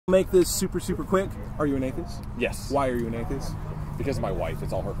Make this super quick. Are you an atheist? Yes. Why are you an atheist? Because of my wife.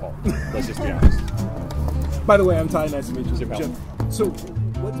 It's all her fault. Let's just be honest. By the way, I'm Ty. Nice to meet you. Jim. So,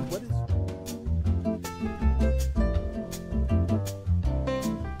 what is...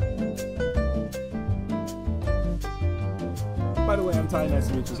 By the way, I'm Ty. Nice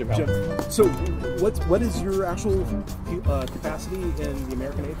to meet you, Jim. So, what is your actual capacity in the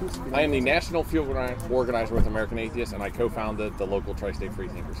American Atheists? I am the national field organizer with American Atheists, and I co-founded the local Tri-State Free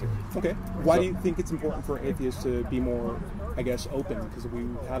Thinkers here. Okay. Why do you think it's important for atheists to be more, I guess, open? Because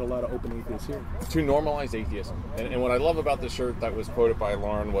we've had a lot of open atheists here. To normalize atheism. And what I love about the shirt that was quoted by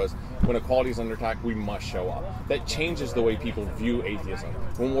Lauren was, when equality is under attack, we must show up. That changes the way people view atheism.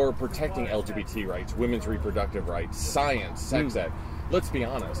 When we're protecting LGBT rights, women's reproductive rights, science, sex ed, let's be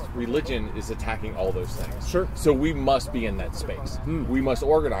honest, religion is attacking all those things. Sure. So we must be in that space. We must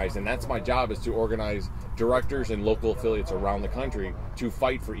organize, and that's my job, is to organize directors and local affiliates around the country to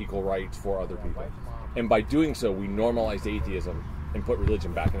fight for equal rights for other people. And by doing so, we normalize atheism and put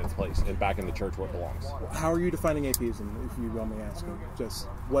religion back in its place and back in the church where it belongs. How are you defining atheism, if you don't me asking? Just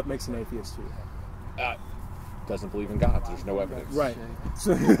what makes an atheist to you? Doesn't believe in God. There's no evidence. Right.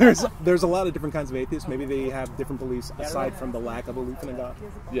 So there's a lot of different kinds of atheists. Maybe they have different beliefs aside from the lack of belief in a God.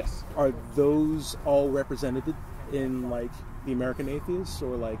 Yes. Are those all represented in like the American Atheists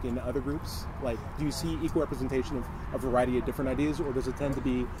or like in other groups? Like, do you see equal representation of a variety of different ideas, or does it tend to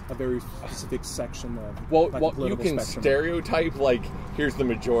be a very specific section of well, you can spectrum? Stereotype, like, here's the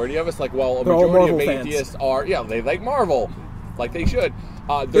majority of us. Like, well, a They're all majority of Marvel atheists fans. are, yeah, they like Marvel. Like they should.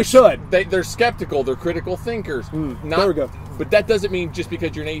 They should. They're skeptical. They're critical thinkers. There we go. But that doesn't mean just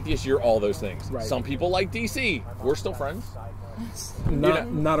because you're an atheist, you're all those things. Right. Some people like DC. We're still friends.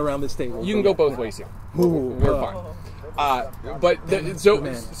 Not around this table. You can go both ways here. We're fine.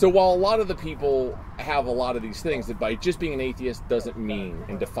 So while a lot of the people have a lot of these things, that by just being an atheist doesn't mean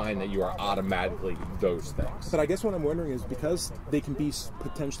and define that you are automatically those things. But I guess what I'm wondering is, because they can be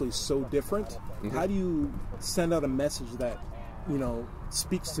potentially so different, how do you send out a message that, you know,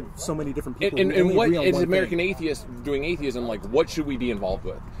 speaks to so many different people? And what is American Atheist doing atheism, like, what should we be involved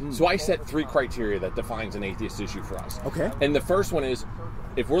with? So I set 3 criteria that defines an atheist issue for us. Okay. And the first one is,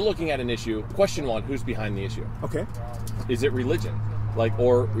 if we're looking at an issue, question 1, who's behind the issue? Okay. Is it religion? Like,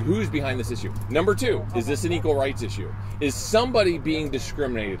 or who's behind this issue? Number 2, is this an equal rights issue? Is somebody being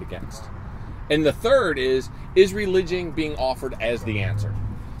discriminated against? And the third is religion being offered as the answer?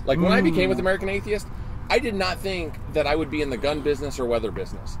 Like, when I became with American Atheist, I did not think that I would be in the gun business or weather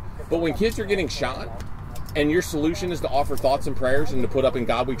business. But when kids are getting shot, and your solution is to offer thoughts and prayers and to put up "In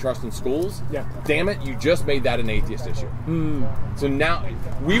God We Trust" in schools, damn it, you just made that an atheist issue. So now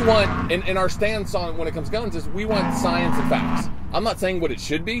we want, and our stance on when it comes to guns is, we want science and facts. I'm not saying what it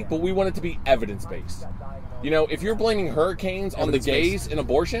should be, but we want it to be evidence-based. You know, if you're blaming hurricanes on the gays and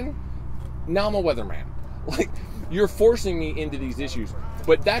abortion, now I'm a weatherman. Like, you're forcing me into these issues.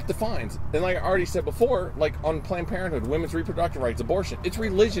 But that defines, and like I already said before, like on Planned Parenthood, women's reproductive rights, abortion, it's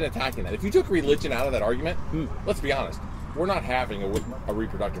religion attacking that. If you took religion out of that argument, let's be honest, we're not having a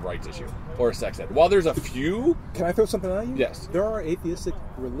reproductive rights issue or a sex ed. While there's a few... Can I throw something at you? Yes. There are atheistic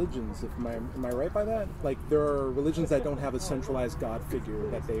religions, am I right by that? Like, there are religions that don't have a centralized God figure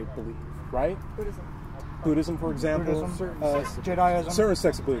that they believe, right? Buddhism, for example. Judaism. Certain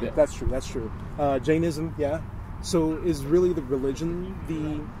sects of Buddhism. Yeah. That's true. Jainism, yeah. So is really the religion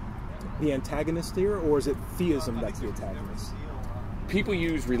the antagonist here, or is it theism that's the antagonist? People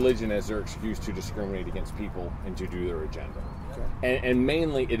use religion as their excuse to discriminate against people and to do their agenda. Okay. And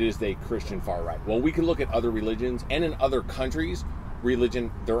mainly it is the Christian far right. Well, we can look at other religions, and in other countries,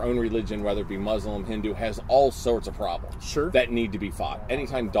 religion, their own religion, whether it be Muslim, Hindu, has all sorts of problems that need to be fought.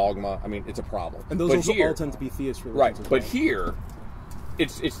 Anytime dogma, I mean, it's a problem. And those also all tend to be theist religions. Right, but here,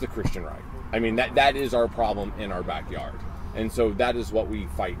 it's the Christian right. I mean, that is our problem in our backyard. And so that is what we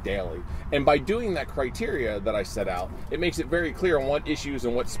fight daily. And by doing that criteria that I set out, it makes it very clear on what issues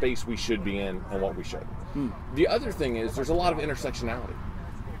and what space we should be in and what we shouldn't. The other thing is, there's a lot of intersectionality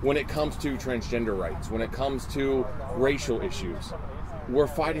when it comes to transgender rights, when it comes to racial issues. We're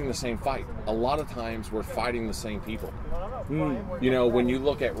fighting the same fight. A lot of times we're fighting the same people. You know, when you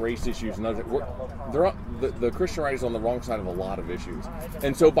look at race issues and other, the Christian right is on the wrong side of a lot of issues.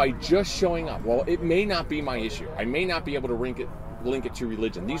 And so by just showing up, well, it may not be my issue. I may not be able to link it to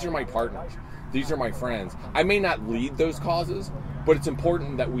religion. These are my partners. These are my friends. I may not lead those causes, but it's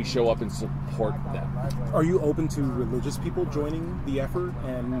important that we show up and support them. Are you open to religious people joining the effort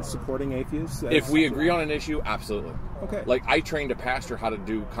and supporting atheists? If we agree on an issue, absolutely. Okay. Like, I trained a pastor how to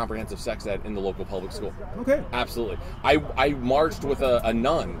do comprehensive sex ed in the local public school. Okay. Absolutely. I marched with a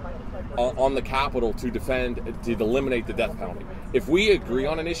nun on the Capitol to eliminate the death penalty. If we agree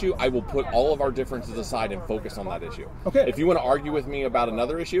on an issue, I will put all of our differences aside and focus on that issue. Okay. If you want to argue with me about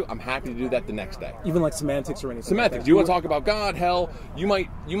another issue, I'm happy to do that the next day. Even like semantics or anything. Semantics. Like Do you want to talk about God, hell? You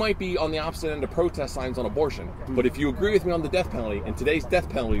might be on the opposite end of protest signs on abortion. But if you agree with me on the death penalty, and today's death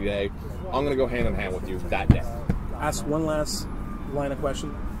penalty day, I'm going to go hand in hand with you that day. Ask one last line of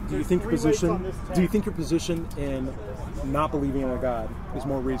question. Do you think your position in not believing in a God is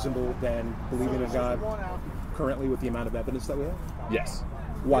more reasonable than believing in God currently with the amount of evidence that we have? Yes.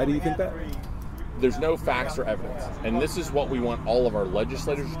 Why do you think that? There's no facts or evidence. And this is what we want all of our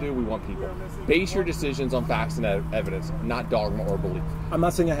legislators to do. We want people. Base your decisions on facts and evidence, not dogma or belief. I'm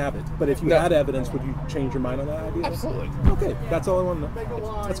not saying I have it, but if you had evidence, would you change your mind on that idea? Absolutely. Okay, that's all I want to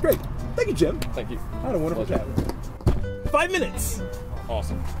know. That's great. Thank you, Jim. Thank you. I had a wonderful chat. 5 minutes.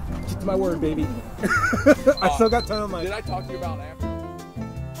 Awesome. Keep to my word, baby. I still got time on my... Did I talk to you about after?